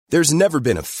There's never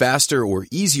been a faster or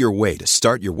easier way to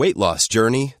start your weight loss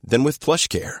journey than with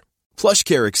PlushCare.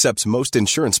 PlushCare accepts most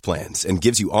insurance plans and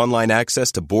gives you online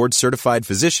access to board-certified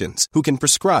physicians who can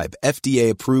prescribe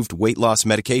FDA-approved weight loss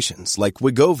medications like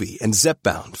Wegovy and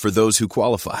Zepbound for those who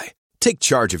qualify. Take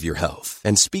charge of your health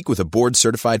and speak with a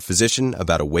board-certified physician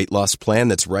about a weight loss plan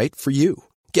that's right for you.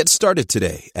 Get started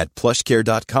today at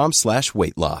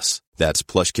plushcare.com/weight loss. That's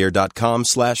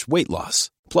plushcare.com/weight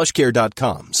loss.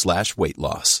 plushcare.com/weight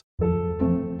loss.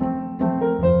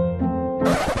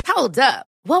 Hold up.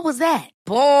 What was that?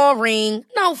 Boring.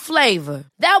 No flavor.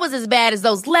 That was as bad as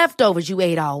those leftovers you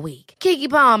ate all week. Keke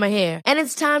Palmer here, and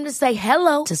it's time to say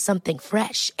hello to something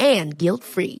fresh and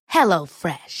guilt-free. Hello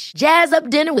Fresh. Jazz up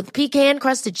dinner with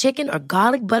pecan-crusted chicken or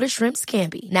garlic butter shrimp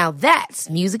scampi. Now that's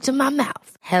music to my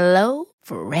mouth. Hello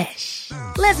Fresh.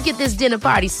 Let's get this dinner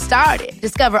party started.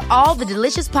 Discover all the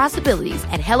delicious possibilities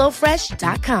at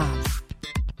hellofresh.com.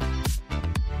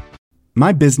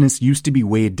 My business used to be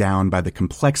weighed down by the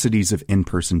complexities of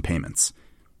in-person payments.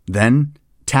 Then,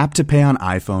 Tap to Pay on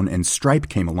iPhone and Stripe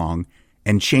came along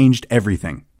and changed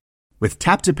everything. With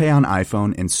Tap to Pay on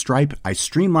iPhone and Stripe, I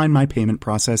streamlined my payment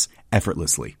process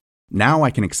effortlessly. Now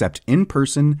I can accept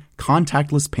in-person,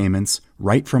 contactless payments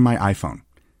right from my iPhone.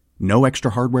 No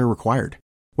extra hardware required.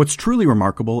 What's truly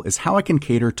remarkable is how I can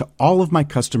cater to all of my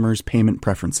customers' payment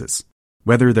preferences.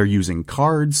 Whether they're using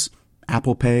cards,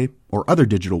 Apple Pay, or other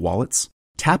digital wallets,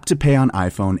 Tap to Pay on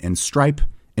iPhone and Stripe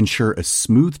ensure a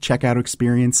smooth checkout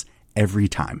experience every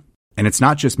time. And it's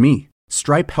not just me.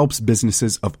 Stripe helps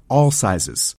businesses of all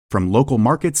sizes, from local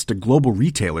markets to global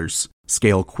retailers,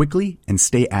 scale quickly and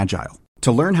stay agile.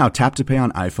 To learn how Tap to Pay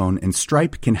on iPhone and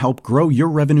Stripe can help grow your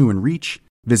revenue and reach,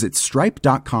 visit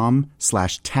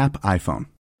stripe.com/tapiphone.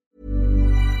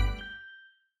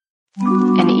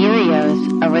 An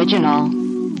Erios original.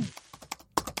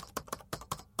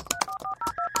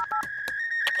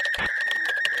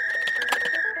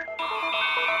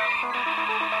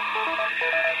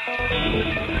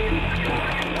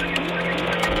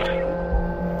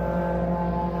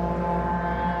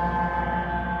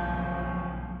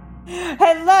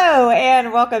 Hello,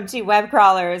 and welcome to Web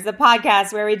Crawlers, the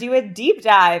podcast where we do a deep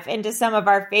dive into some of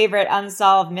our favorite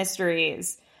unsolved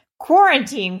mysteries.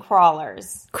 Quarantine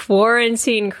crawlers.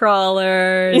 Quarantine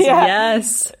crawlers, Yeah.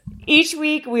 Yes. Each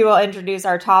week, we will introduce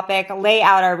our topic, lay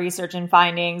out our research and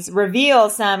findings,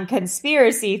 reveal some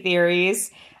conspiracy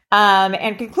theories,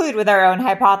 and conclude with our own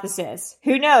hypothesis.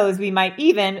 Who knows, we might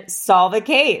even solve a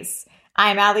case.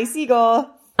 I'm Allie Siegel.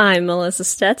 I'm Melissa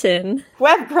Stettin.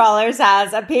 Web Crawlers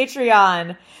has a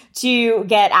Patreon to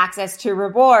get access to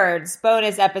rewards,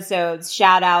 bonus episodes,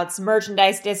 shout-outs,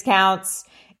 merchandise discounts.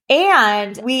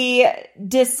 And we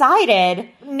decided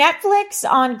Netflix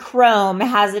on Chrome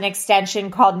has an extension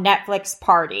called Netflix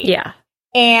Party. Yeah.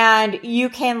 And you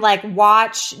can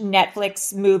watch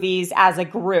Netflix movies as a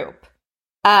group.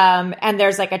 And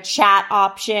there's a chat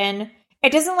option.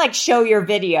 It doesn't show your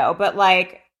video, but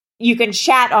you can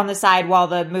chat on the side while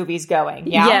the movie's going.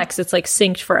 Yeah. Yeah, because it's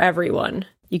synced for everyone.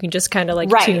 You can just kind of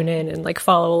Right. tune in and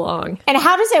follow along. And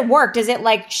how does it work? Does it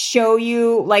show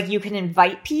you you can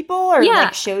invite people or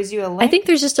shows you a link? I think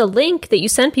there's just a link that you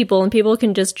send people and people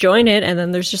can just join it, and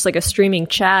then there's just a streaming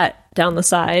chat down the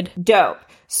side. Dope.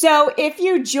 So if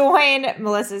you join,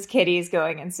 Melissa's kitty's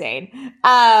going insane.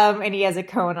 And he has a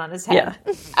cone on his head.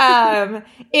 Yeah.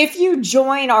 If you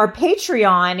join our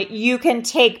Patreon, you can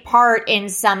take part in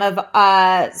some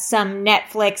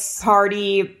Netflix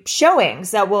Party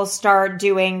showings that we'll start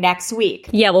doing next week.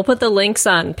 Yeah, we'll put the links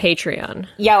on Patreon.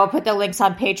 Yeah, we'll put the links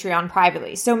on Patreon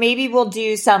privately. So maybe we'll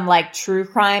do some true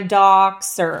crime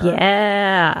docs or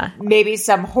maybe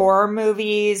some horror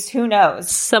movies. Who knows?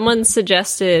 Someone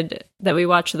suggested that we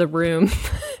watch The Room,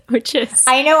 which is...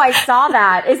 I know, I saw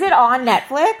that. Is it on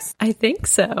Netflix? I think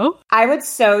so. I would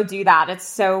so do that. It's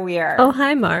so weird. Oh,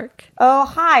 hi, Mark. Oh,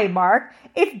 hi, Mark.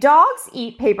 If dogs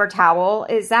eat paper towel,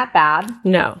 is that bad?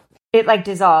 No. It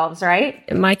dissolves,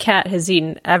 right? My cat has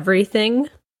eaten everything,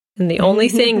 and the only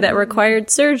thing that required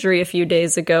surgery a few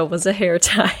days ago was a hair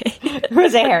tie. It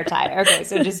was a hair tie. Okay,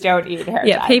 so just don't eat hair tie.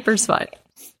 Yeah, paper's fine.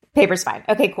 Paper's fine.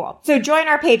 Okay, cool. So join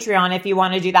our Patreon if you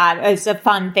want to do that. It's a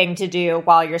fun thing to do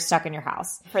while you're stuck in your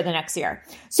house for the next year.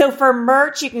 So for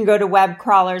merch, you can go to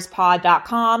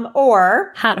webcrawlerspod.com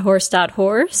or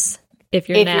hothorse.horse if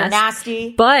you're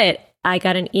nasty. But I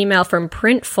got an email from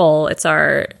Printful. It's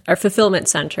our fulfillment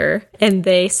center. And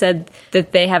they said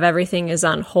that they have everything is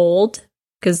on hold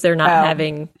because they're not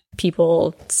having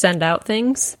people send out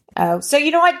things. Oh, so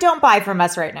you know what? Don't buy from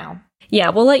us right now. Yeah,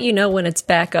 we'll let you know when it's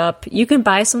back up. You can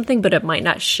buy something, but it might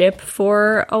not ship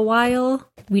for a while.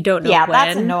 We don't know when. Yeah,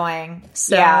 that's annoying.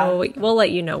 So we'll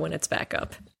let you know when it's back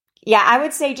up. Yeah, I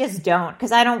would say just don't,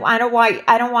 because I don't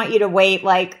want you to wait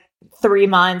like 3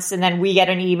 months and then we get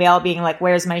an email being like,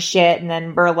 where's my shit? And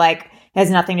then we're like, has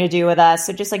nothing to do with us.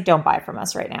 So just like, don't buy from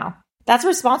us right now. That's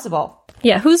responsible.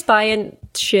 Yeah, who's buying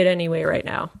shit anyway right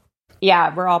now?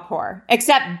 Yeah, we're all poor.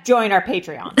 Except join our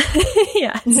Patreon.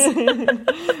 Yes.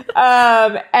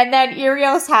 And then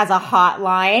Erios has a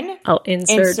hotline. I'll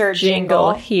insert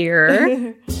jingle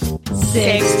here.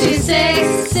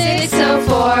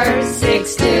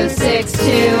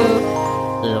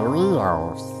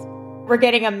 626-604-6262. We're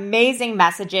getting amazing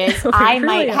messages.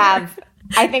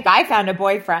 I think I found a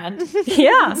boyfriend.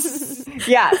 Yeah.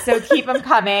 Yeah, so keep them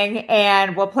coming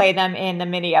and we'll play them in the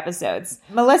mini episodes.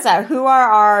 Melissa, who are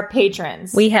our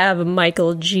patrons? We have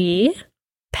Michael G,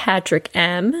 Patrick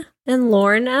M, and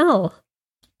Lauren L.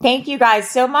 Thank you guys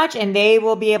so much, and they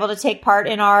will be able to take part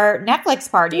in our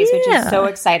Netflix parties, which is so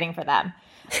exciting for them.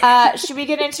 Should we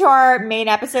get into our main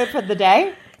episode for the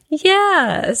day?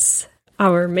 Yes.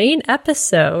 Our main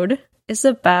episode is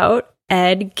about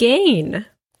Ed Gein.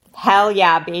 Hell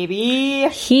yeah, baby.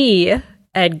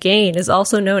 Ed Gein, is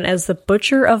also known as the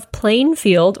Butcher of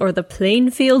Plainfield or the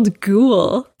Plainfield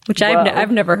Ghoul, which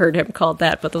I've never heard him called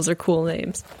that, but those are cool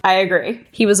names. I agree.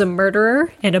 He was a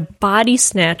murderer and a body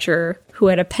snatcher who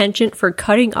had a penchant for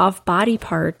cutting off body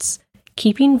parts,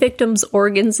 keeping victims'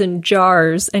 organs in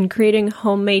jars, and creating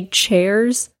homemade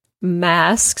chairs,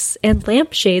 masks, and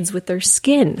lampshades with their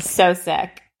skin. So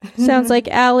sick. Sounds like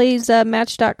Allie's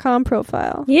Match.com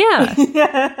profile.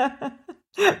 Yeah.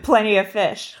 Plenty of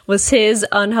fish. Was his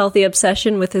unhealthy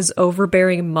obsession with his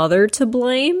overbearing mother to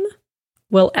blame?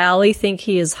 Will Allie think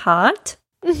he is hot?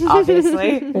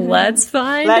 Obviously. Let's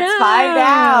find out. Let's find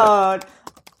out.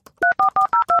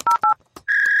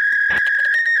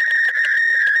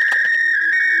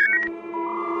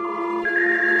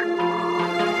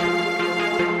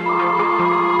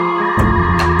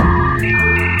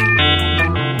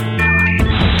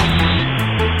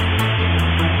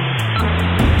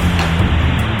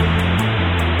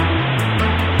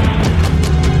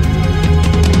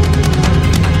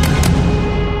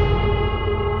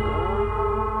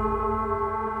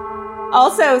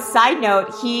 Also, side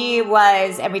note, he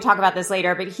was, and we talk about this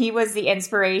later, but he was the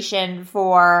inspiration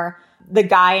for the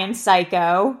guy in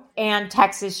Psycho and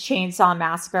Texas Chainsaw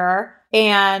Massacre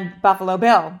and Buffalo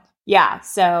Bill. Yeah,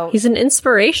 so he's an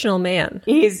inspirational man.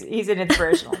 He's an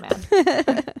inspirational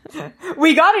man.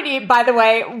 We got by the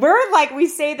way, we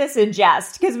say this in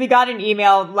jest because we got an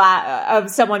email of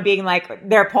someone being like,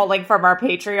 they're pulling from our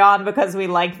Patreon because we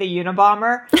like the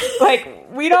Unabomber. Like,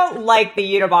 we don't like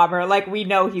the Unabomber. Like, we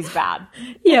know he's bad.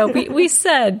 Yeah, we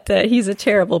said that he's a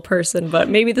terrible person, but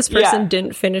maybe this person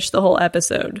didn't finish the whole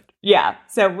episode. Yeah,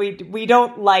 so we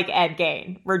don't like Ed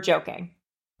Gein. We're joking.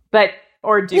 But...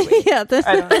 Or do we? Yeah,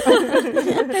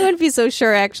 I wouldn't be so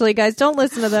sure, actually, guys. Don't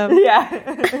listen to them.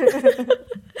 Yeah.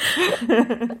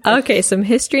 Okay, some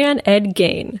history on Ed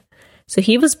Gein. So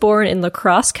he was born in La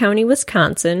Crosse County,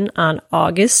 Wisconsin on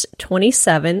August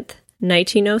 27th,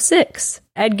 1906.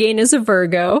 Ed Gein is a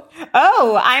Virgo.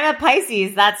 Oh, I'm a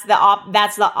Pisces. That's the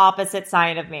opposite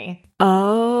sign of me.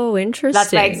 Oh, interesting.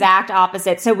 That's my exact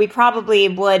opposite. So we probably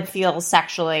would feel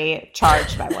sexually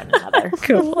charged by one another.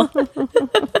 Cool.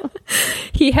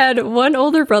 He had one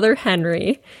older brother,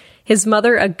 Henry. His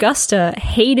mother, Augusta,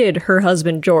 hated her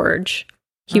husband, George.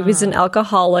 He was an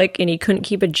alcoholic and he couldn't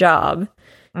keep a job.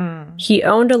 He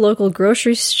owned a local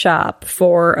grocery shop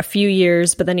for a few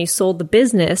years, but then he sold the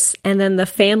business, and then the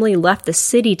family left the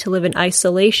city to live in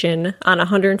isolation on a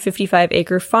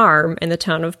 155-acre farm in the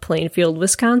town of Plainfield,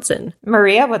 Wisconsin.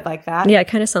 Maria would like that. Yeah, it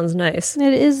kind of sounds nice.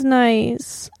 It is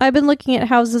nice. I've been looking at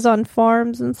houses on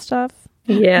farms and stuff.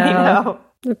 Yeah, I know.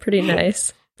 They're pretty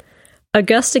nice.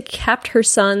 Augusta kept her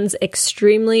sons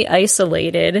extremely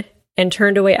isolated and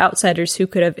turned away outsiders who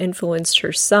could have influenced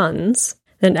her sons.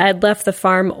 Then Ed left the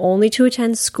farm only to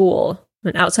attend school.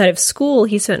 And outside of school,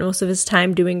 he spent most of his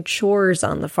time doing chores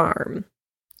on the farm.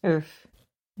 Oof.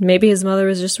 Maybe his mother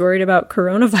was just worried about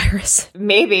coronavirus.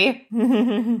 Maybe.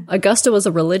 Augusta was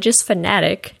a religious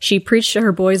fanatic. She preached to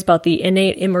her boys about the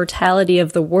innate immortality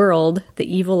of the world,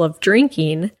 the evil of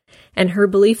drinking, and her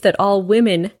belief that all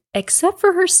women, except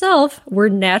for herself, were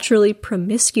naturally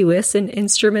promiscuous and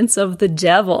instruments of the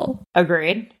devil.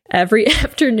 Agreed. Every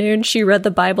afternoon, she read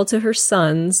the Bible to her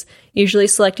sons, usually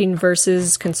selecting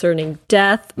verses concerning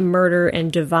death, murder, and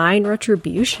divine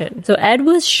retribution. So Ed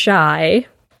was shy,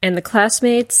 and the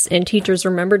classmates and teachers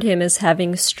remembered him as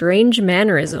having strange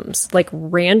mannerisms, like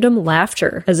random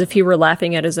laughter, as if he were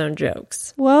laughing at his own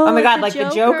jokes. Whoa! Oh my god, like the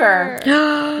Joker.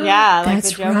 Yeah, like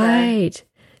That's the Joker. right.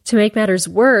 To make matters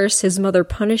worse, his mother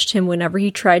punished him whenever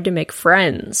he tried to make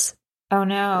friends. Oh,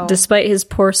 no. Despite his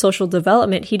poor social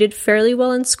development, he did fairly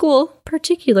well in school,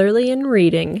 particularly in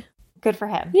reading. Good for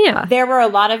him. Yeah. There were a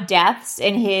lot of deaths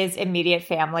in his immediate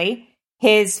family.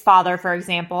 His father, for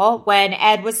example, when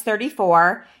Ed was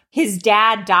 34, his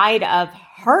dad died of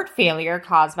heart failure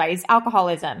caused by his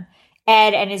alcoholism.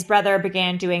 Ed and his brother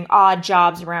began doing odd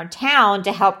jobs around town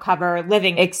to help cover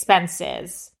living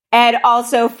expenses. Ed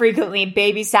also frequently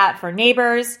babysat for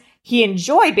neighbors. He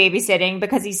enjoyed babysitting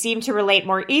because he seemed to relate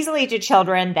more easily to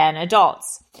children than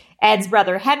adults. Ed's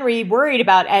brother Henry worried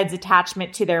about Ed's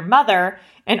attachment to their mother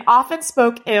and often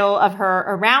spoke ill of her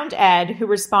around Ed, who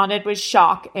responded with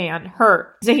shock and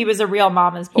hurt. So he was a real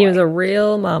mama's boy. He was a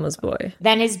real mama's boy.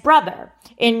 Then his brother.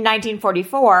 In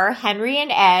 1944, Henry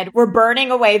and Ed were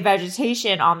burning away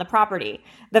vegetation on the property.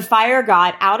 The fire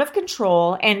got out of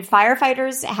control and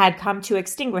firefighters had come to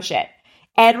extinguish it.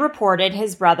 Ed reported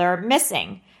his brother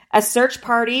missing. A search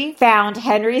party found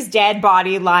Henry's dead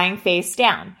body lying face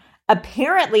down.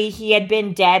 Apparently, he had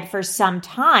been dead for some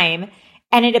time,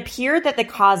 and it appeared that the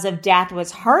cause of death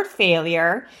was heart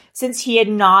failure since he had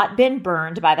not been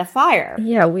burned by the fire.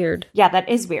 Yeah, weird. Yeah, that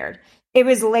is weird. It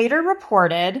was later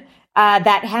reported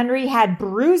that Henry had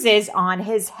bruises on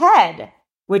his head,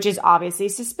 which is obviously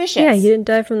suspicious. Yeah, he didn't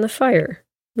die from the fire.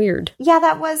 Weird. Yeah,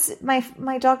 that was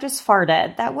my dog just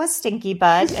farted. That was Stinky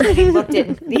Bud. And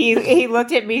then he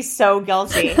looked at me so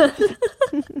guilty.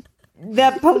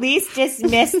 The police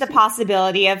dismissed the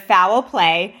possibility of foul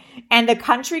play, and the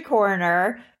country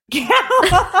coroner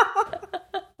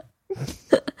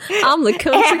I'm the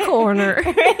country coroner.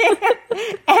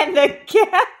 and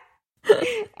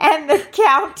the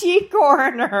county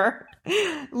coroner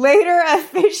later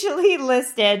officially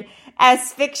listed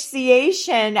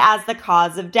asphyxiation as the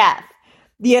cause of death.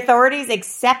 The authorities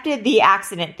accepted the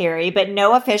accident theory, but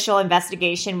no official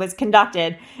investigation was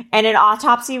conducted, and an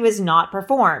autopsy was not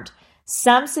performed.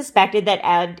 Some suspected that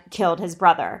Ed killed his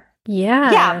brother.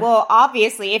 Yeah. Yeah, well,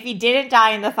 obviously, if he didn't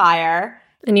die in the fire...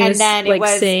 And he was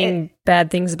saying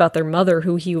bad things about their mother,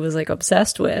 who he was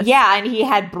obsessed with. Yeah, and he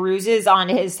had bruises on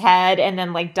his head and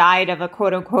then died of a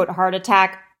quote-unquote heart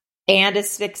attack and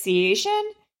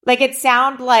asphyxiation. It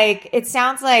sounds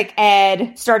like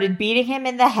Ed started beating him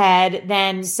in the head,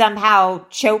 then somehow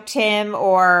choked him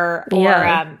or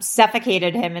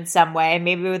suffocated him in some way,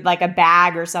 maybe with a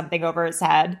bag or something over his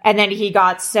head. And then he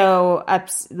got so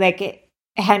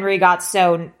Henry got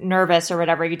so nervous or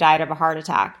whatever, he died of a heart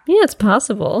attack. Yeah, it's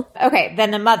possible. Okay, then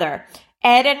the mother.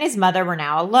 Ed and his mother were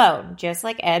now alone, just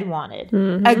like Ed wanted.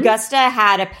 Mm-hmm. Augusta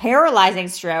had a paralyzing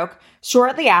stroke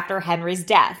shortly after Henry's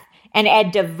death, and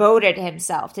Ed devoted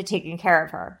himself to taking care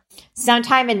of her.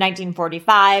 Sometime in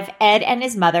 1945, Ed and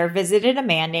his mother visited a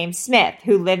man named Smith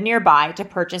who lived nearby to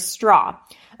purchase straw.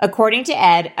 According to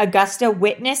Ed, Augusta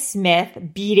witnessed Smith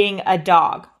beating a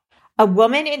dog. A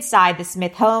woman inside the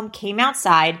Smith home came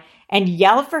outside and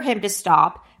yelled for him to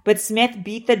stop, but Smith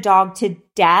beat the dog to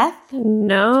death.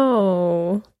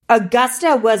 No.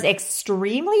 Augusta was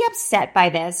extremely upset by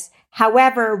this.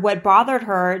 However, what bothered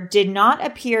her did not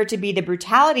appear to be the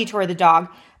brutality toward the dog,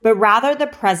 but rather the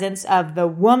presence of the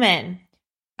woman.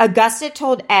 Augusta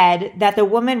told Ed that the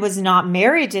woman was not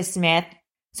married to Smith,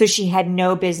 so she had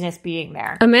no business being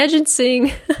there. Imagine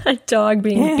seeing a dog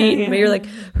being beaten, but you're like,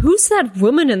 who's that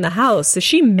woman in the house? Is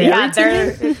she married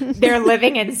to him? They're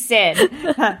living in sin.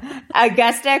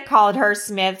 Augusta called her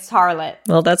Smith's harlot.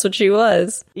 Well, that's what she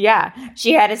was. Yeah.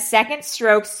 She had a second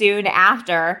stroke soon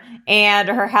after, and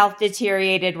her health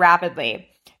deteriorated rapidly.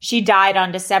 She died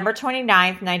on December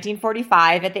 29th,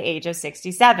 1945, at the age of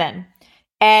 67.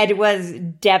 Ed was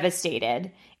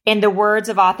devastated. In the words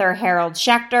of author Harold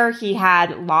Schechter, he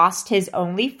had lost his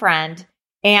only friend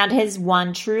and his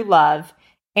one true love,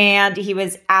 and he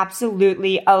was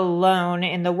absolutely alone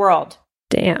in the world.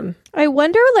 Damn. I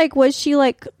wonder, was she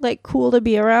cool to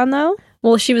be around though?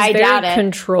 Well, she was very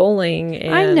controlling.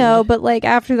 And... I know, but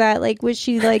after that, was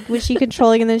she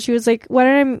controlling? And then she was like, "Why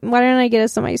don't I get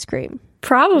us some ice cream?" They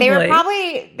Probably.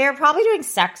 were probably doing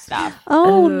sex stuff.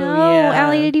 Oh no, yeah.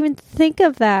 Allie didn't even think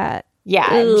of that. Yeah,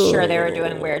 I'm sure they were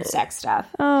doing weird sex stuff.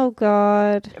 Oh,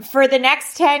 God. For the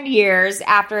next 10 years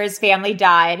after his family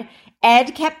died,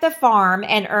 Ed kept the farm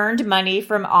and earned money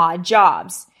from odd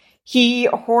jobs. He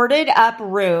hoarded up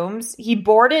rooms. He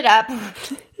boarded up...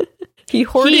 He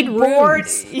hoarded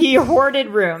rooms. He hoarded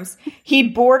rooms. He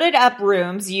boarded up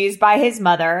rooms used by his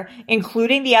mother,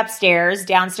 including the upstairs,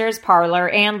 downstairs parlor,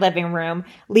 and living room,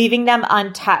 leaving them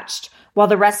untouched. While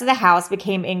the rest of the house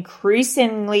became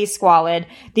increasingly squalid,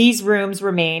 these rooms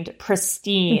remained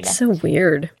pristine. It's so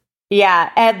weird.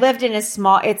 Yeah, Ed lived in a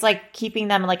small... It's like keeping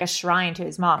them like a shrine to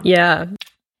his mom. Yeah.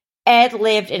 Ed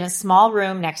lived in a small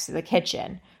room next to the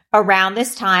kitchen. around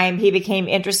this time, he became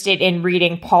interested in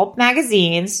reading pulp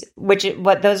magazines,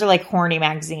 those are like horny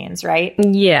magazines, right?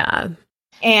 Yeah.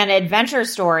 And adventure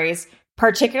stories,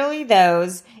 particularly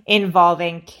those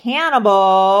involving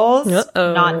cannibals,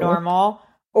 not normal,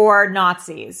 or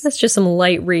Nazis. That's just some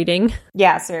light reading.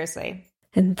 Yeah, seriously.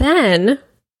 And then,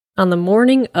 on the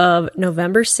morning of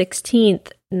November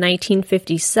 16th,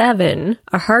 1957,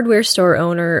 a hardware store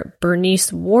owner,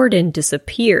 Bernice Worden,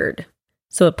 disappeared.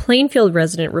 So a Plainfield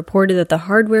resident reported that the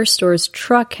hardware store's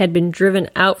truck had been driven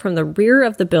out from the rear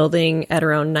of the building at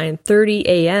around 9:30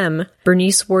 a.m.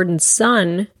 Bernice Worden's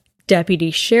son,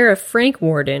 Deputy Sheriff Frank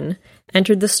Worden,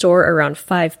 entered the store around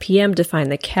 5 p.m. to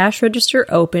find the cash register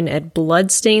open at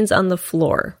bloodstains on the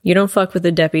floor. You don't fuck with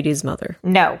the deputy's mother.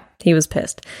 No. He was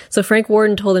pissed. So Frank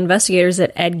Worden told investigators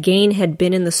that Ed Gain had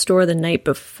been in the store the night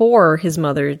before his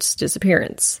mother's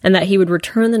disappearance, and that he would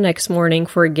return the next morning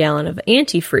for a gallon of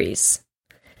antifreeze.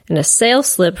 And a sales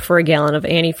slip for a gallon of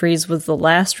antifreeze was the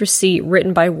last receipt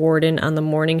written by Worden on the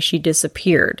morning she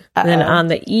disappeared. And then on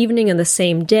the evening of the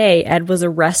same day, Ed was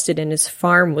arrested and his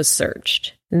farm was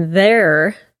searched.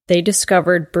 There, they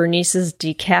discovered Bernice's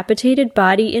decapitated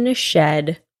body in a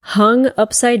shed, hung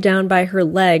upside down by her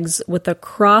legs with a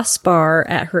crossbar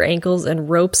at her ankles and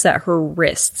ropes at her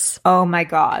wrists. Oh my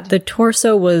God. The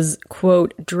torso was,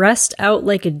 quote, dressed out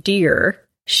like a deer.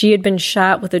 She had been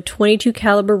shot with a .22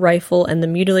 caliber rifle, and the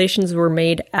mutilations were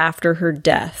made after her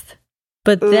death.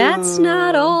 But that's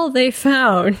not all they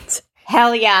found.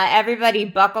 Hell yeah, everybody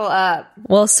buckle up.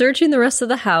 While searching the rest of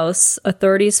the house,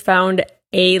 authorities found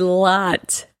a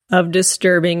lot of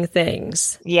disturbing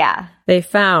things. Yeah. They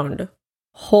found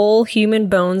whole human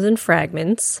bones and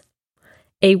fragments,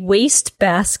 a waste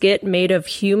basket made of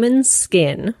human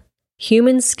skin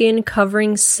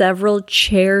covering several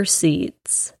chair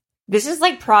seats. This is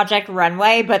like Project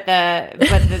Runway, but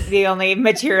the only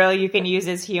material you can use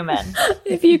is human.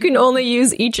 If you can only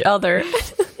use each other.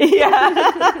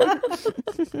 Yeah.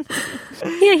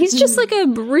 Yeah, he's just like a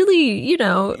really,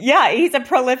 Yeah, he's a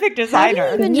prolific designer.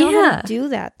 How do you even know how to do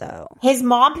that, though? His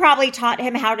mom probably taught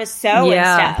him how to sew and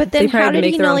stuff. But then how did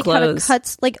he know, like, clothes. how to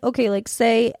cut, like, okay, like,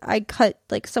 say I cut,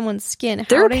 like, someone's skin.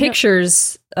 There are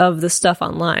pictures of the stuff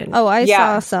online. Oh, I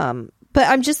saw some. But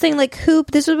I'm just saying, like,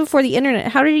 this was before the internet.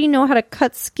 How did he know how to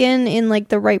cut skin in, like,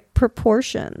 the right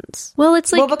proportions? Well,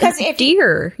 it's like because a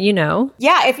deer,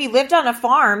 Yeah, if he lived on a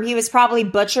farm, he was probably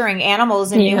butchering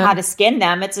animals and knew how to skin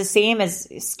them. It's the same as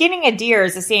skinning a deer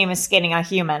is the same as skinning a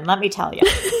human, let me tell you.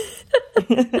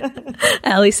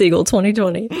 Ali Siegel,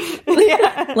 2020.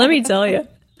 Yeah. Let me tell you.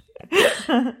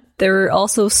 There were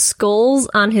also skulls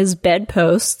on his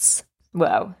bedposts.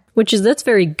 Whoa. That's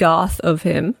very goth of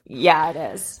him. Yeah,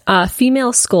 it is.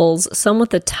 Female skulls, some with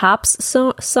the tops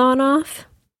sawn off.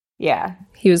 Yeah.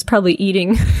 He was probably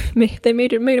eating. They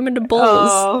made him into bowls.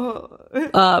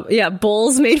 Oh.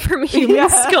 Bowls made from human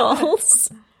skulls.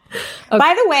 Okay.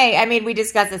 By the way, I mean, we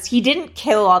discussed this. He didn't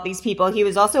kill all these people. He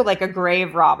was also like a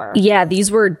grave robber. Yeah, these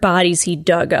were bodies he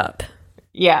dug up.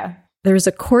 Yeah. There was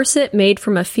a corset made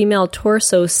from a female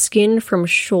torso, skin from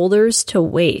shoulders to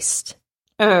waist.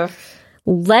 Ugh.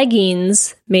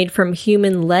 Leggings made from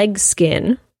human leg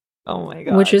skin. Oh my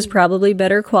God. Which is probably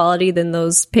better quality than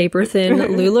those paper-thin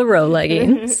LuLaRoe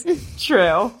leggings.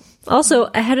 True. Also,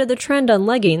 ahead of the trend on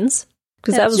leggings.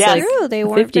 Because that was true. They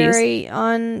weren't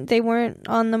 50s. They weren't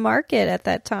on the market at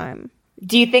that time.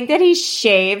 Do you think that he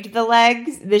shaved the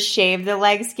legs? Shaved the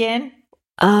leg skin?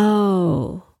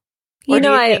 Oh. Or do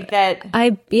you think that... I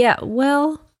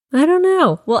don't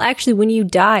know. Well, actually, when you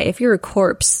die, if you're a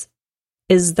corpse...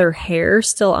 Is their hair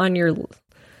still on your...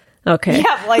 Okay.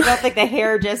 Yeah, well, I don't think the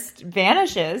hair just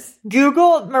vanishes.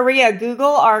 Maria,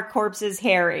 Google are corpses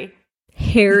hairy.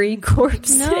 Hairy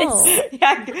corpses? No.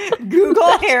 Yeah,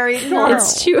 Google hairy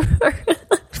corpse. It's too hard.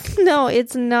 No,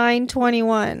 it's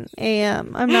 9:21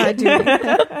 a.m. I'm not doing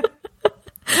that.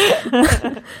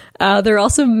 There are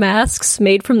also masks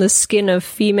made from the skin of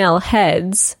female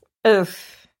heads.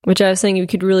 Oof. Which I was saying you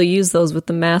could really use those with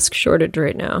the mask shortage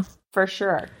right now. For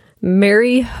sure.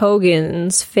 Mary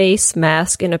Hogan's face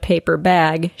mask in a paper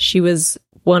bag. She was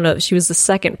the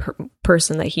second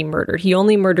person that he murdered. He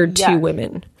only murdered 2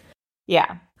 women.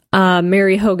 Yeah.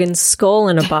 Mary Hogan's skull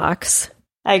in a box.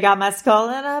 I got my skull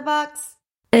in a box.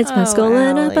 It's my skull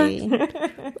in a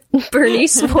box.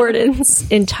 Bernice Worden's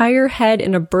entire head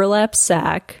in a burlap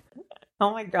sack.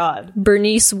 Oh my God.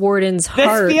 Bernice Worden's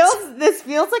heart. This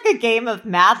feels like a game of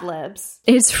Mad Libs.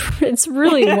 It's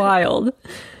really wild.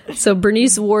 So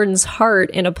Bernice Worden's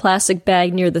heart in a plastic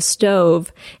bag near the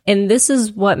stove. And this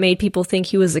is what made people think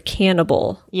he was a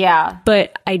cannibal. Yeah.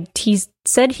 But he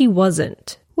said he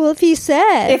wasn't. Well, if he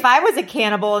said. If I was a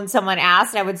cannibal and someone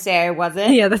asked, I would say I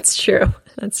wasn't. Yeah, that's true.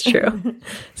 That's true.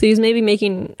 So he's maybe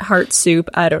making heart soup.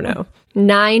 I don't know.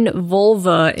 9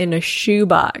 vulva in a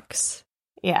shoebox.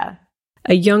 Yeah.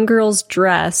 A young girl's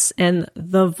dress and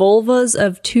the vulvas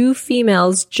of 2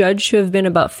 females judged to have been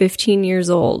about 15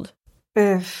 years old.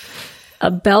 Ugh.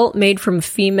 A belt made from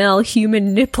female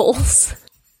human nipples.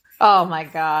 Oh my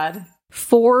God.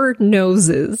 4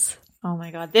 noses. Oh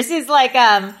my God. This is like,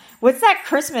 what's that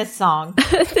Christmas song?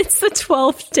 It's the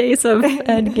 12 days of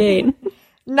Ed Gein.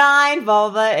 9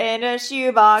 vulva in a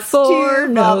shoebox. 4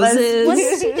 noses. What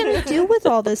is he going to do with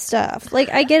all this stuff? Like,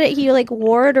 I get it. He, like,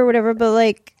 wore it or whatever, but,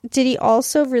 like, did he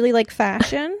also really like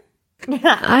fashion?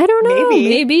 I don't know.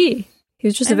 Maybe. He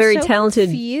was just a very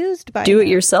talented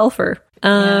do-it-yourselfer.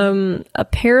 A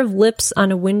pair of lips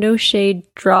on a window shade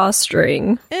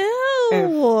drawstring.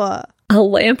 Ew. A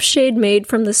lampshade made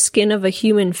from the skin of a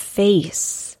human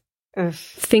face. Ugh.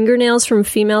 Fingernails from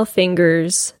female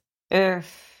fingers. Ugh.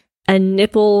 A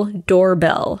nipple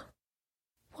doorbell.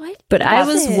 What? But I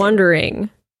was wondering,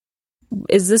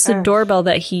 is this a doorbell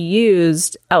that he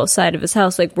used outside of his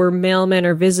house? Like, were mailmen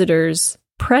or visitors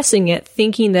pressing it,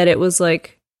 thinking that it was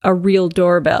like a real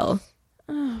doorbell?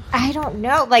 I don't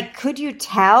know. Like, could you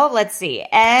tell? Let's see.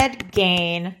 Ed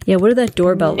Gein. Yeah, what did that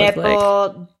doorbell look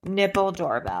like? Nipple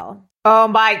doorbell. Oh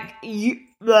my.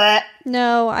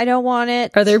 No, I don't want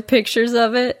it. Are there pictures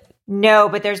of it? No,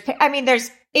 but there's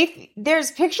pictures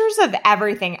of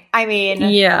everything. I mean,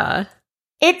 yeah,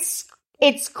 it's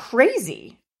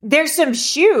crazy. There's some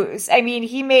shoes. I mean,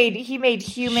 he made human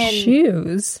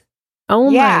shoes. Oh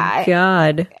my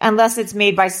God! Unless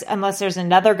there's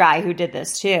another guy who did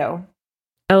this too.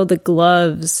 Oh, the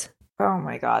gloves. Oh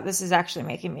my God, this is actually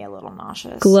making me a little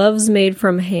nauseous. Gloves made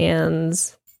from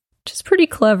hands. Which is pretty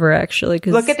clever, actually.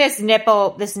 Look at this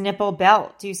nipple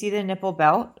belt. Do you see the nipple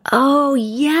belt? Oh,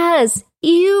 yes.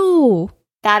 Ew.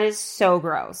 That is so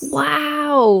gross.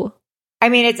 Wow. I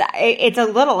mean, it's a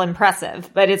little impressive,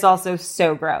 but it's also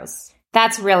so gross.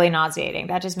 That's really nauseating.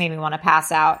 That just made me want to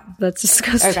pass out. That's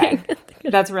disgusting. Okay.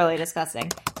 That's really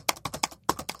disgusting.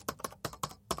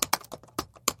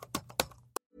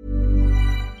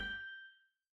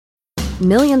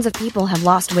 Millions of people have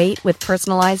lost weight with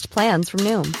personalized plans from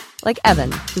Noom. Like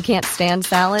Evan, who can't stand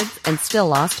salads and still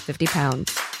lost 50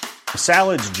 pounds.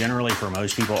 Salads generally for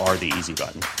most people are the easy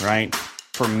button, right?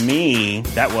 For me,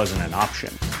 that wasn't an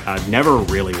option. I never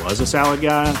really was a salad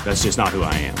guy. That's just not who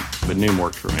I am. But Noom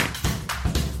worked for me.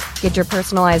 Get your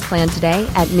personalized plan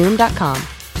today at Noom.com.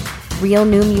 Real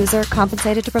Noom user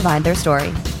compensated to provide their story.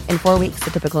 In 4 weeks,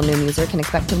 the typical Noom user can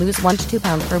expect to lose 1 to 2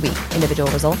 pounds per week.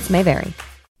 Individual results may vary.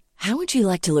 How would you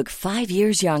like to look 5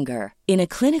 years younger? In a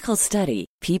clinical study,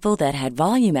 people that had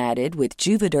volume added with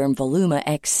Juvederm Voluma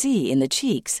XC in the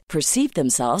cheeks perceived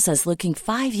themselves as looking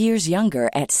 5 years younger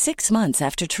at 6 months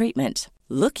after treatment.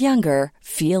 Look younger,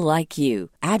 feel like you.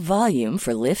 Add volume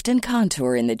for lift and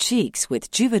contour in the cheeks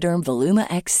with Juvederm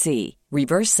Voluma XC.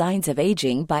 Reverse signs of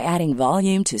aging by adding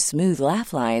volume to smooth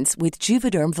laugh lines with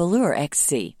Juvederm Volure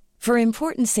XC. For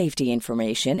important safety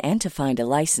information and to find a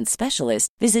licensed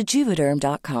specialist, visit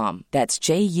Juvederm.com. That's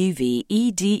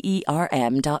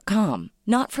JUVEDERM.com.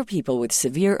 Not for people with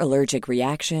severe allergic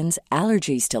reactions,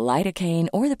 allergies to lidocaine,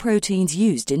 or the proteins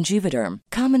used in Juvederm.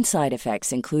 Common side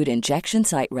effects include injection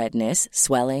site redness,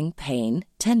 swelling, pain,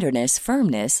 tenderness,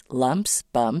 firmness, lumps,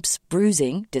 bumps,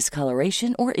 bruising,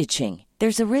 discoloration, or itching.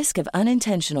 There's a risk of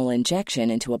unintentional injection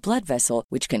into a blood vessel,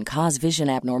 which can cause vision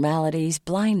abnormalities,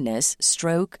 blindness,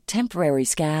 stroke, temporary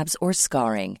scabs, or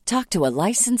scarring. Talk to a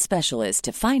licensed specialist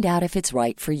to find out if it's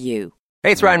right for you.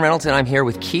 Hey, it's Ryan Reynolds, and I'm here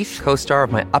with Keith, co-star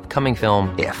of my upcoming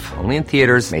film, If, only in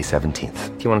theaters May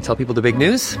 17th. Do you want to tell people the big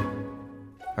news?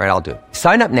 All right, I'll do it.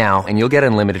 Sign up now and you'll get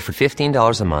unlimited for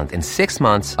 $15 a month and 6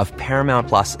 months of Paramount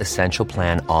Plus Essential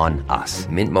Plan on us.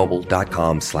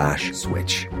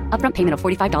 MintMobile.com/switch. Upfront payment of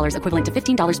 $45 equivalent to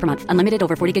 $15 per month. Unlimited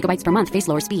over 40 gigabytes per month. Face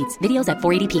lower speeds. Videos at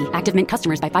 480p. Active Mint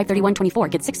customers by 531.24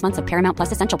 get 6 months of Paramount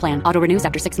Plus Essential Plan. Auto renews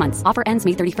after 6 months. Offer ends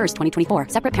May 31st, 2024.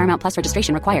 Separate Paramount Plus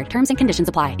registration required. Terms and conditions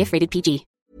apply if rated PG.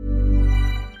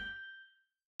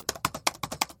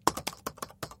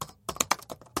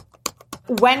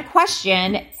 When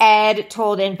questioned, Ed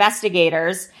told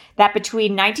investigators that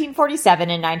between 1947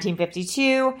 and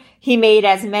 1952, he made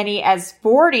as many as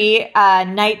 40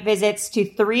 night visits to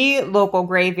 3 local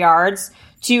graveyards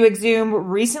to exhume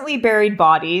recently buried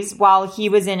bodies while he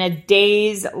was in a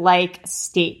daze-like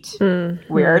state.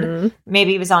 Mm-hmm. Weird.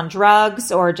 Maybe he was on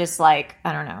drugs or just like,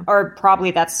 I don't know. Or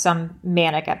probably that's some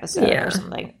manic episode or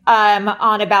something.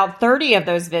 On about 30 of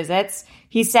those visits,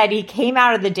 he said he came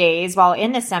out of the daze while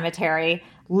in the cemetery,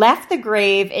 left the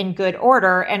grave in good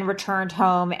order, and returned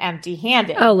home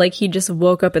empty-handed. Oh, like he just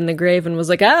woke up in the grave and was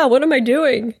like, what am I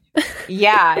doing?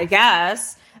 Yeah, I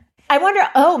guess. I wonder,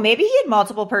 maybe he had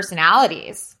multiple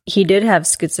personalities. He did have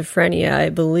schizophrenia, I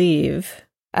believe.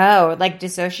 Oh, like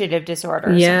dissociative disorder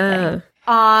or something.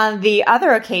 On the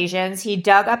other occasions, he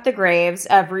dug up the graves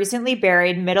of recently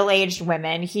buried middle-aged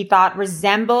women he thought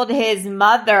resembled his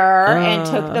mother and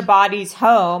took the bodies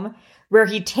home, where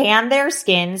he tanned their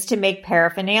skins to make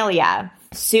paraphernalia.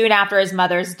 Soon after his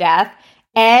mother's death,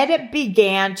 Ed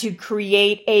began to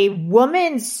create a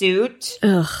woman suit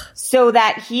so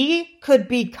that he could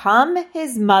become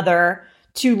his mother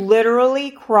to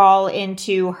literally crawl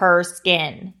into her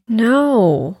skin.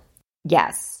 No.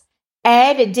 Yes.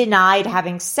 Ed denied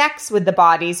having sex with the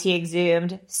bodies he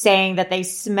exhumed, saying that they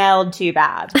smelled too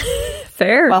bad.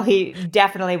 Fair. Well, he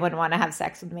definitely wouldn't want to have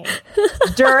sex with me.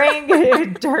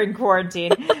 During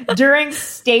quarantine, during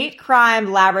state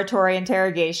crime laboratory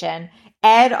interrogation,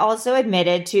 Ed also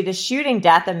admitted to the shooting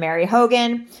death of Mary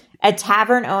Hogan, a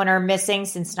tavern owner missing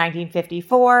since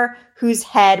 1954, whose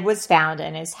head was found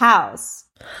in his house.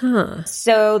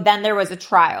 So then there was a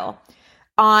trial.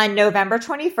 On November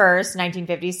 21st,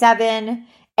 1957,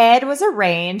 Ed was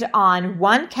arraigned on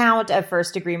one count of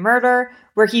first-degree murder,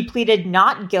 where he pleaded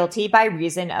not guilty by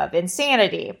reason of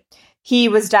insanity. He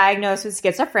was diagnosed with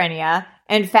schizophrenia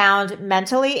and found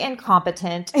mentally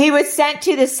incompetent. He was sent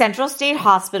to the Central State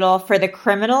Hospital for the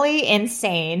Criminally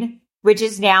Insane, which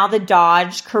is now the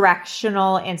Dodge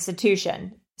Correctional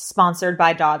Institution, sponsored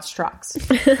by Dodge Trucks,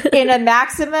 in a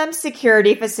maximum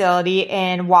security facility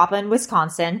in Waupun,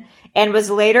 Wisconsin, and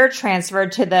was later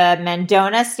transferred to the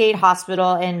Mendona State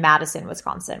Hospital in Madison,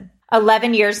 Wisconsin.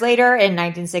 11 years later, in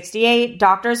 1968,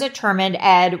 doctors determined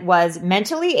Ed was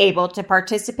mentally able to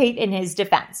participate in his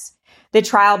defense. The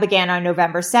trial began on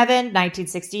November 7,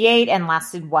 1968, and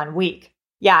lasted 1 week.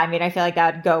 Yeah, I mean, I feel like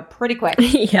that would go pretty quick.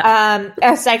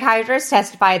 A psychiatrist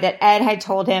testified that Ed had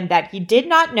told him that he did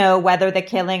not know whether the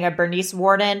killing of Bernice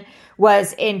Worden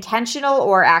was intentional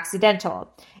or accidental.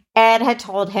 Ed had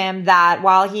told him that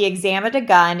while he examined a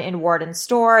gun in Worden's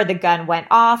store, the gun went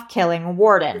off, killing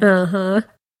Worden.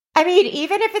 I mean,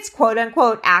 even if it's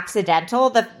quote-unquote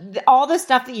accidental, all the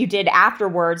stuff that you did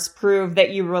afterwards proved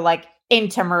that you were, like,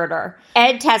 into murder.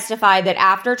 Ed testified that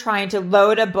after trying to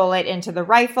load a bullet into the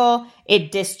rifle,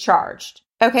 it discharged.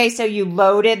 Okay, so you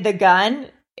loaded the gun.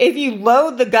 If you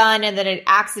load the gun and then it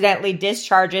accidentally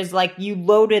discharges, like, you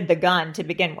loaded the gun to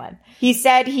begin with. He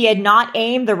said he had not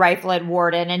aimed the rifle at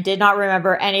Worden and did not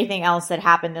remember anything else that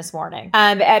happened this morning.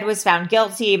 Ed was found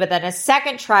guilty, but then a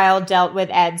second trial dealt with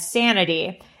Ed's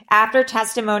sanity. After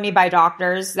testimony by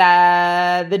doctors,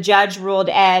 the judge ruled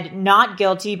Ed not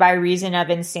guilty by reason of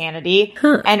insanity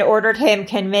and ordered him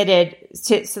committed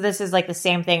to, so this is like the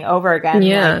same thing over again.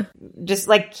 Yeah. Like, just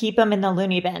like keep him in the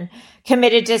loony bin.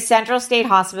 Committed to Central State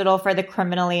Hospital for the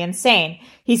Criminally Insane.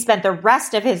 He spent the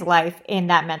rest of his life in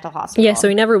that mental hospital. Yeah, so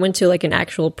he never went to like an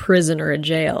actual prison or a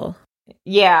jail.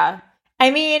 Yeah.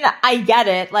 I mean, I get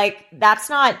it. Like, that's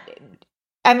not...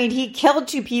 I mean, he killed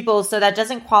 2 people, so that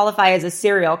doesn't qualify as a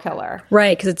serial killer.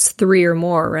 Right, because it's 3 or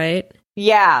more, right?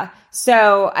 Yeah.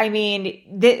 So, I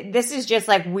mean, this is just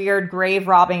like weird grave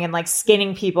robbing and like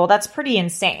skinning people. That's pretty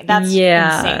insane. That's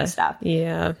insane stuff.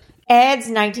 Yeah. Ed's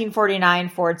 1949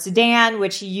 Ford sedan,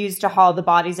 which he used to haul the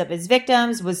bodies of his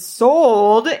victims, was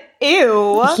sold,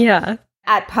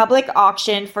 at public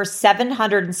auction for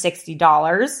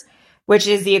 $760. Which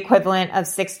is the equivalent of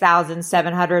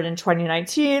 $6,700 in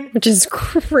 2019. Which is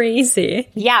crazy.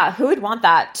 Yeah, who would want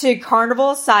that? To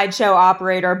Carnival sideshow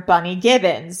operator Bunny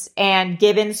Gibbons. And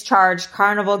Gibbons charged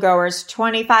Carnival goers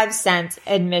 25 cents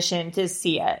admission to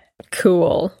see it.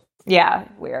 Cool. Yeah,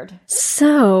 weird.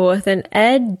 So, then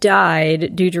Ed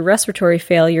died due to respiratory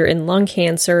failure and lung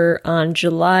cancer on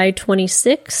July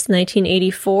 26,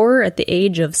 1984, at the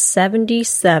age of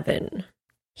 77.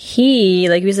 He,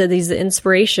 like we said, he's the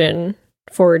inspiration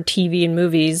for TV and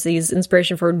movies. He's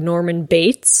inspiration for Norman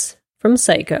Bates from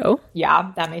Psycho.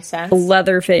 Yeah, that makes sense.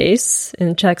 Leatherface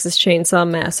in Texas Chainsaw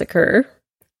Massacre.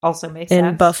 Also makes sense.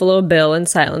 And Buffalo Bill in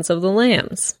Silence of the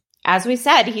Lambs. As we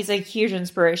said, he's a huge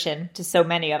inspiration to so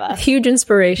many of us. Huge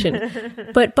inspiration.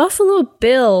 But Buffalo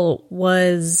Bill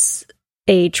was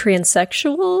a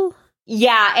transsexual?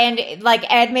 Yeah, and like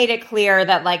Ed made it clear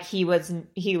that like he was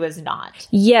not.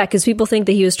 Yeah, because people think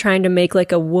that he was trying to make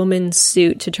like a woman's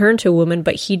suit to turn to a woman,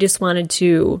 but he just wanted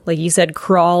to, like he said,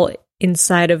 crawl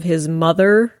inside of his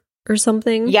mother or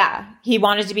something. Yeah, he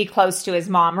wanted to be close to his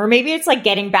mom, or maybe it's like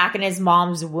getting back in his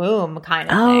mom's womb kind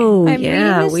of thing. I'm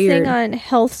reading this thing on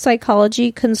Health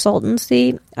Psychology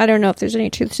Consultancy. I don't know if there's any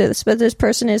truth to this, but this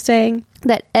person is saying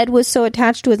that Ed was so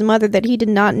attached to his mother that he did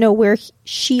not know where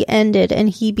she ended and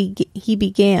he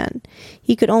began.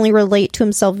 He could only relate to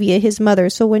himself via his mother.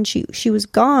 So when she was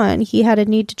gone, he had a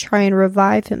need to try and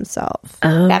revive himself.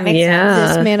 Oh, that makes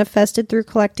sense. This manifested through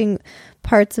collecting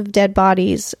parts of dead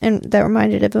bodies and that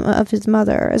reminded him of his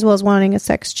mother, as well as wanting a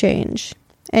sex change.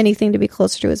 Anything to be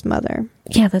closer to his mother.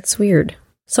 Yeah, that's weird.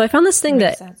 So I found this thing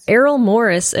that Errol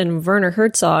Morris and Werner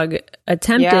Herzog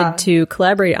attempted to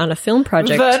collaborate on a film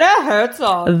project.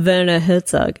 Werner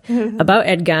Herzog about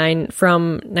Ed Gein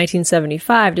from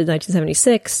 1975 to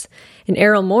 1976. And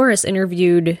Errol Morris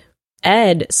interviewed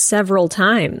Ed several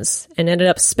times and ended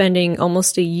up spending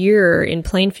almost a year in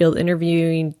Plainfield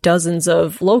interviewing dozens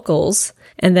of locals.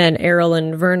 And then Errol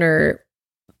and Werner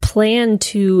planned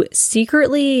to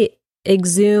secretly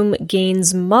exhume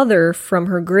Gain's mother from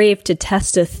her grave to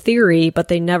test a theory, but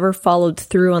they never followed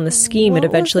through on the scheme. It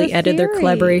eventually ended their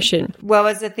collaboration. What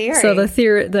was the theory? So the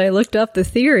theory, I looked up the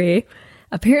theory.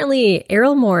 Apparently,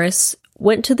 Errol Morris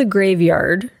went to the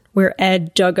graveyard where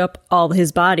Ed dug up all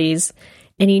his bodies,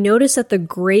 and he noticed that the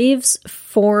graves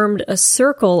formed a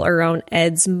circle around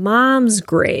Ed's mom's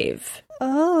grave.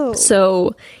 Oh.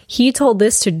 So he told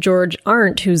this to George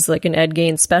Arndt, who's like an Ed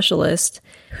Gein specialist,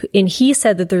 and he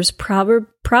said that there's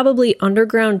probably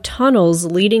underground tunnels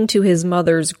leading to his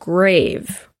mother's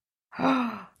grave.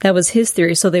 That was his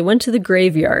theory. So they went to the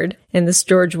graveyard, and this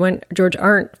George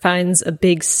Arndt finds a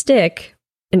big stick,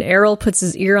 and Errol puts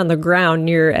his ear on the ground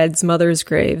near Ed's mother's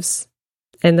graves.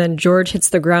 And then George hits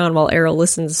the ground while Errol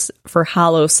listens for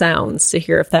hollow sounds to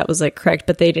hear if that was like correct,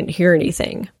 but they didn't hear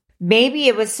anything. Maybe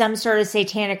it was some sort of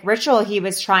satanic ritual he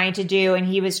was trying to do, and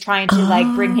he was trying to like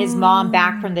bring his mom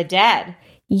back from the dead.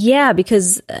 Yeah,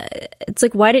 because it's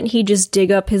like, why didn't he just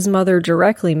dig up his mother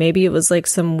directly? Maybe it was like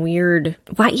some weird...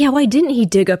 Why didn't he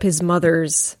dig up his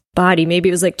mother's body? Maybe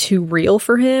it was like too real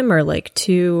for him, or like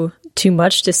too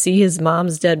much to see his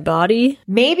mom's dead body?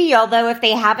 Maybe, although if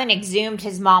they haven't exhumed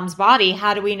his mom's body,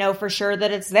 how do we know for sure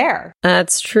that it's there?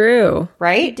 That's true.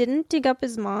 Right? He didn't dig up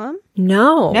his mom?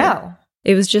 No.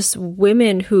 It was just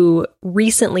women who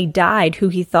recently died who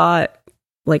he thought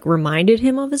like reminded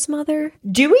him of his mother.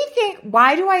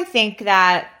 Why do I think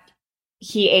that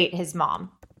he ate his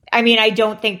mom? I mean, I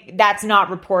don't think that's not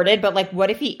reported, but like, what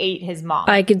if he ate his mom?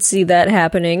 I could see that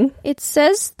happening. It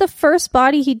says the first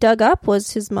body he dug up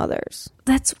was his mother's.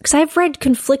 That's because I've read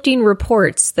conflicting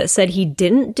reports that said he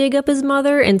didn't dig up his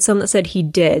mother and some that said he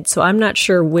did. So I'm not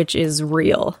sure which is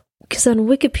real. Because on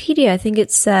Wikipedia, I think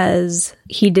it says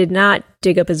he did not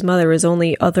dig up his mother. It was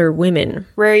only other women.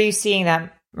 Where are you seeing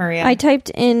that, Maria? I typed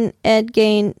in Ed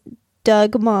Gein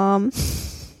dug mom.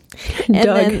 And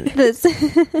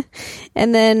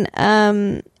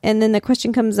then the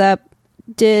question comes up,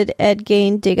 did Ed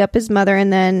Gein dig up his mother?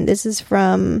 And then this is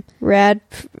from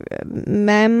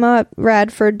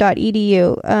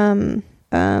Radford.edu.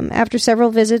 After several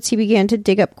visits, he began to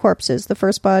dig up corpses. The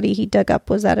first body he dug up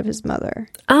was that of his mother.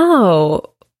 Oh,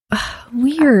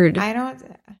 weird.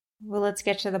 Well, let's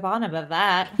get to the bottom of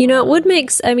that. You know, it would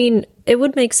make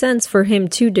sense for him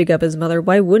to dig up his mother.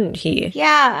 Why wouldn't he?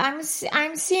 Yeah, I'm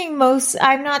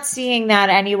not seeing that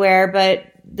anywhere, but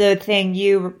the thing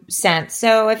you sent.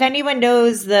 So if anyone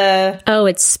knows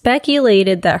it's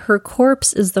speculated that her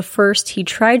corpse is the first he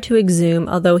tried to exhume,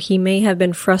 although he may have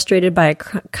been frustrated by a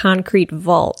concrete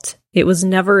vault. It was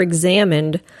never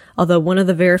examined, although one of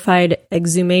the verified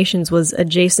exhumations was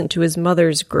adjacent to his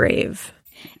mother's grave.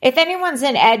 If anyone's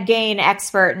an Ed Gein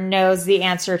expert and knows the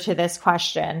answer to this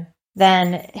question,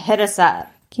 then hit us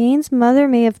up. Gein's mother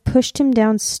may have pushed him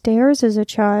downstairs as a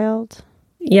child.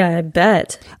 Yeah, I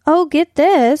bet. Oh, get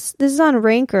this. This is on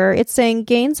Ranker. It's saying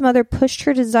Gein's mother pushed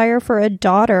her desire for a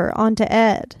daughter onto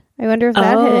Ed. I wonder if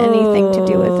that had anything to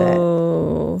do with it.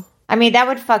 I mean, that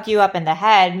would fuck you up in the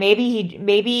head.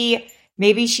 Maybe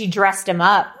she dressed him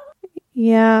up.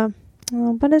 Yeah.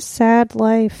 Oh, what a sad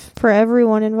life for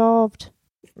everyone involved.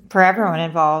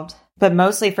 But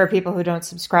mostly for people who don't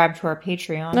subscribe to our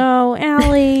Patreon. No,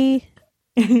 Allie.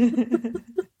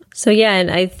 So yeah,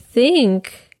 and I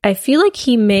feel like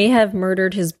he may have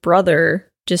murdered his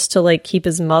brother just to like keep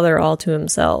his mother all to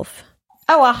himself.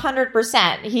 Oh,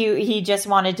 100%. He just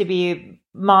wanted to be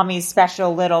mommy's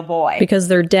special little boy. Because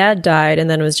their dad died, and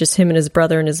then it was just him and his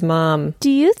brother and his mom. Do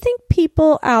you think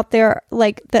people out there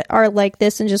like that are like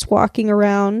this and just walking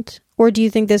around? Or do you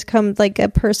think this comes like a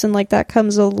person like that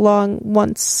comes along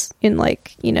once in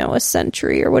like, a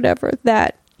century or whatever,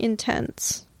 that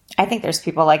intense? I think there's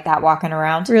people like that walking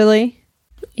around. Really?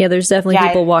 Yeah, there's definitely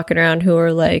people walking around who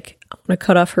are like, I'm going to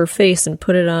cut off her face and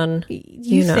put it on,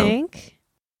 you know. Think?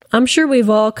 I'm sure we've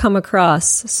all come across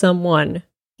someone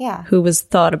who was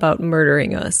thought about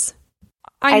murdering us.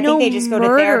 I think they just go to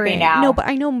therapy now. No, but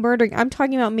I know murdering. I'm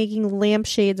talking about making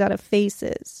lampshades out of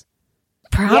faces.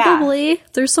 Probably. Yeah.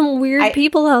 There's some weird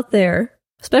people out there,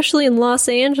 especially in Los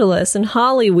Angeles and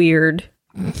Hollyweird.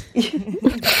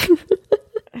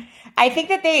 I think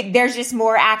that there's just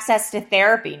more access to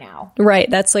therapy now. Right.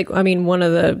 That's like, I mean,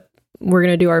 we're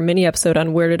going to do our mini episode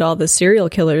on where did all the serial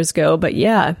killers go, but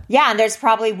yeah. Yeah, and there's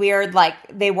probably weird, like,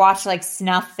 they watch, like,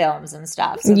 snuff films and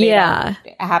stuff, so they don't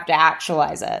have to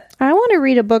actualize it. I want to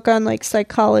read a book on, like,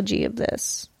 psychology of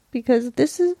this, because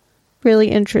this is really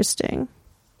interesting.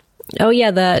 Oh,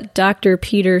 yeah, that Dr.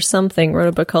 Peter something wrote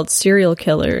a book called Serial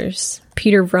Killers.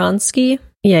 Peter Vronsky.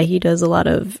 Yeah, he does a lot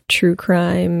of true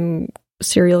crime,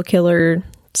 serial killer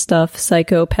stuff,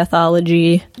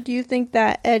 psychopathology. Do you think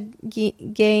that Ed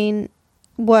Gein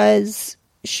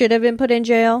should have been put in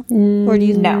jail? Or do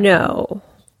you No.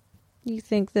 You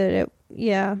think that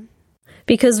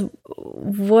because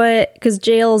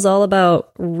jail is all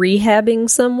about rehabbing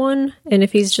someone, and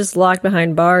if he's just locked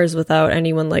behind bars without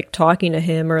anyone like talking to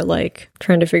him or like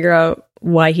trying to figure out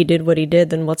why he did what he did,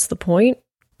 then what's the point?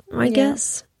 I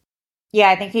guess. Yeah,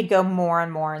 I think he'd go more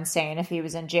and more insane if he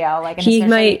was in jail. Like, he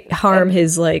might harm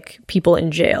his like people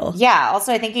in jail. Yeah.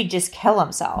 Also, I think he'd just kill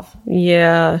himself.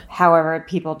 Yeah. However,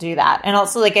 people do that, and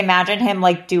also like imagine him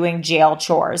like doing jail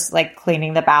chores, like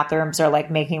cleaning the bathrooms or like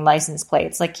making license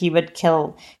plates. Like he would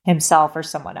kill himself or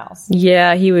someone else.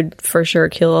 Yeah, he would for sure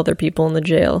kill other people in the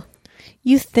jail.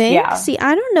 You think? Yeah. See,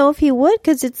 I don't know if he would,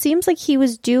 because it seems like he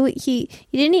only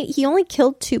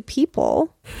killed 2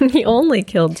 people. He only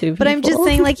killed 2 people. But I'm just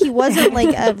saying, like, he wasn't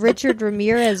like a Richard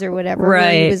Ramirez or whatever.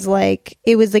 Right. It was like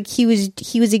he was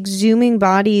exhuming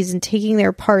bodies and taking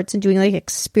their parts and doing like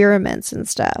experiments and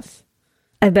stuff.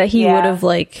 I bet he would have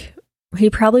he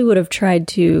probably would have tried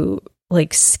to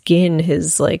like skin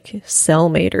his like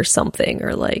cellmate or something,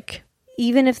 or like,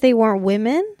 even if they weren't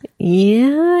women.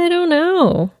 Yeah, I don't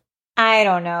know. I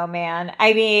don't know, man.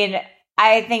 I mean,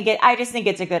 I just think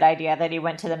it's a good idea that he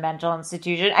went to the mental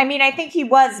institution. I mean, I think he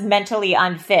was mentally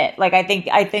unfit. Like, I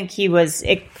think he was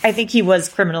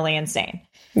criminally insane.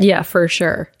 Yeah, for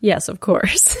sure. Yes, of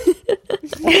course.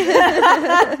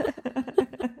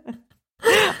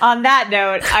 On that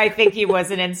note, I think he was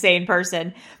an insane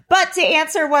person. But to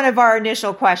answer one of our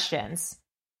initial questions,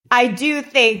 I do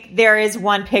think there is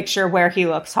one picture where he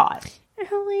looks hot.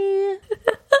 Really?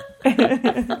 I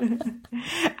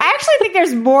actually think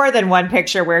there's more than one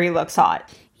picture where he looks hot.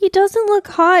 He doesn't look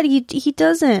hot. He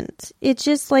doesn't. It's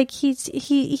just like he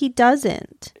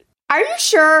doesn't. Are you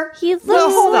sure? He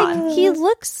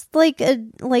looks like a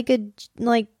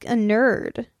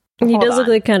nerd. He does look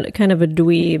like kind of a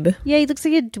dweeb. Yeah, he looks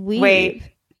like a dweeb. Wait,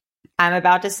 I'm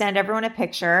about to send everyone a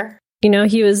picture. You know,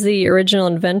 he was the original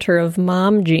inventor of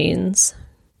mom jeans.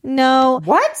 No.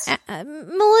 What?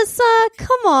 Melissa,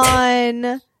 come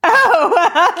on.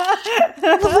 Oh.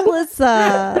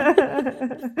 Melissa.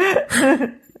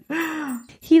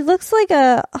 He looks like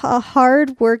a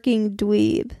hard-working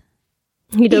dweeb.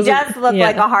 He does look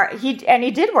like a hard... He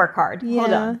did work hard. Yeah.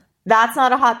 Hold on. That's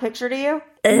not a hot picture to you?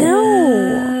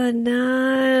 No.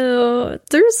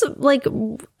 There's like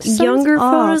younger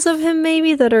photos of him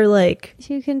maybe that are like...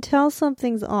 You can tell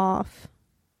something's off.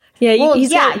 Yeah,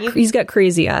 he's got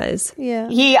crazy eyes. Yeah.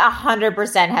 He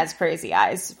 100% has crazy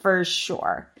eyes, for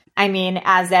sure. I mean,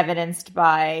 as evidenced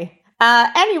by...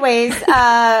 anyways,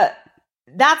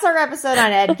 that's our episode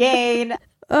on Ed Gein.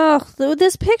 Ugh,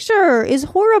 this picture is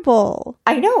horrible.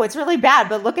 I know, it's really bad,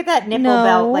 but look at that nipple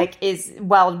belt, like, is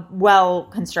well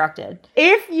constructed.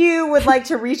 If you would like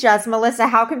to reach us, Melissa,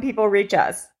 how can people reach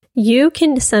us? You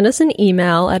can send us an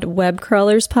email at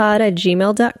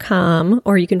webcrawlerspod@gmail.com,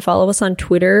 or you can follow us on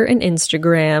Twitter and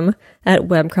Instagram at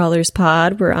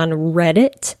webcrawlerspod. We're on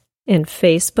Reddit and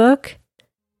Facebook.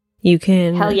 You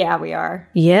can... Hell yeah, we are.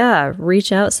 Yeah,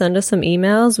 reach out, send us some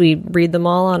emails. We read them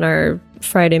all on our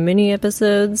Friday mini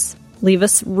episodes. Leave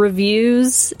us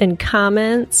reviews and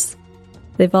comments.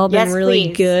 They've all been really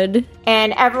good.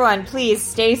 And everyone, please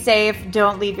stay safe.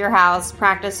 Don't leave your house.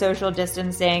 Practice social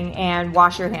distancing and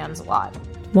wash your hands a lot.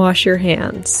 Wash your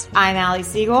hands. I'm Allie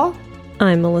Siegel.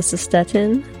 I'm Melissa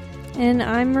Stettin. And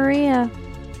I'm Maria.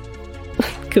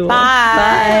 Cool.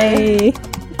 Bye. Bye.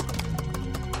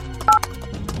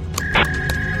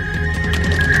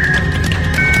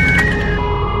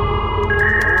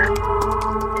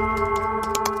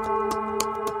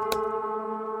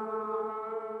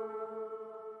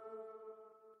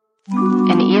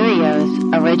 An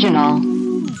Erios original.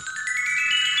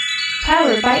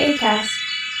 Powered by Acast.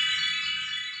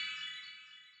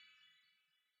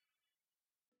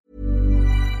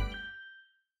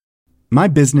 My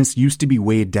business used to be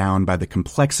weighed down by the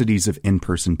complexities of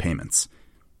in-person payments.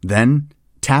 Then,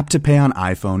 Tap to Pay on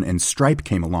iPhone and Stripe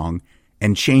came along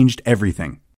and changed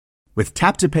everything. With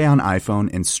Tap to Pay on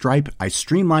iPhone and Stripe, I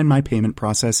streamlined my payment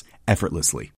process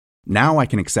effortlessly. Now I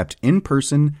can accept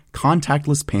in-person,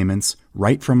 contactless payments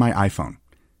right from my iPhone.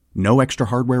 No extra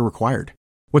hardware required.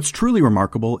 What's truly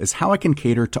remarkable is how I can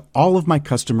cater to all of my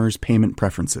customers' payment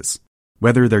preferences.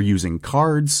 Whether they're using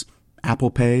cards,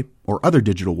 Apple Pay, or other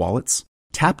digital wallets,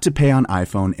 Tap to Pay on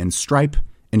iPhone and Stripe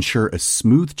ensure a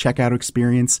smooth checkout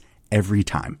experience every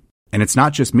time. And it's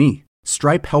not just me.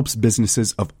 Stripe helps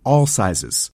businesses of all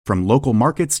sizes, from local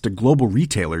markets to global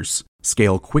retailers,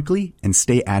 scale quickly and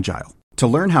stay agile. To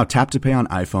learn how Tap to Pay on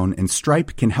iPhone and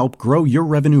Stripe can help grow your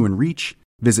revenue and reach,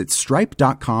 visit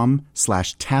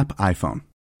stripe.com/tapiphone.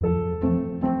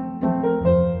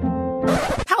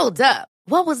 Hold up.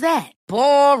 What was that?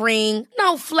 Boring.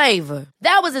 No flavor.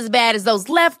 That was as bad as those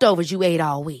leftovers you ate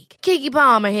all week. Keke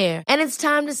Palmer here, and it's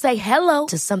time to say hello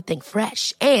to something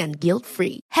fresh and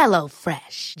guilt-free. Hello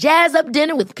Fresh. Jazz up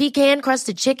dinner with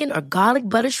pecan-crusted chicken or garlic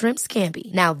butter shrimp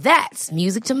scampi. Now that's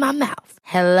music to my mouth.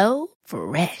 Hello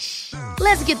Fresh.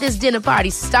 Let's get this dinner party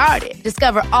started.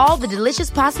 Discover all the delicious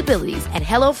possibilities at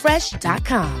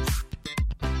HelloFresh.com.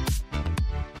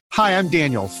 Hi, I'm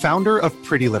Daniel, founder of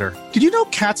Pretty Litter. Did you know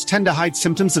cats tend to hide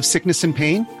symptoms of sickness and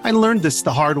pain? I learned this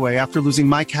the hard way after losing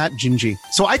my cat, Gingy.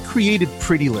 So I created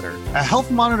Pretty Litter, a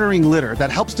health monitoring litter that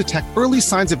helps detect early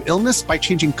signs of illness by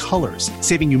changing colors,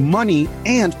 saving you money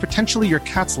and potentially your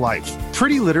cat's life.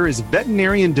 Pretty Litter is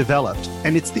veterinarian developed,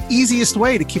 and it's the easiest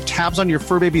way to keep tabs on your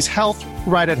fur baby's health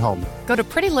right at home. Go to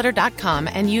prettylitter.com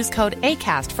and use code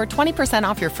ACAST for 20%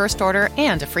 off your first order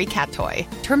and a free cat toy.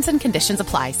 Terms and conditions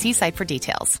apply. See site for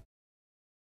details.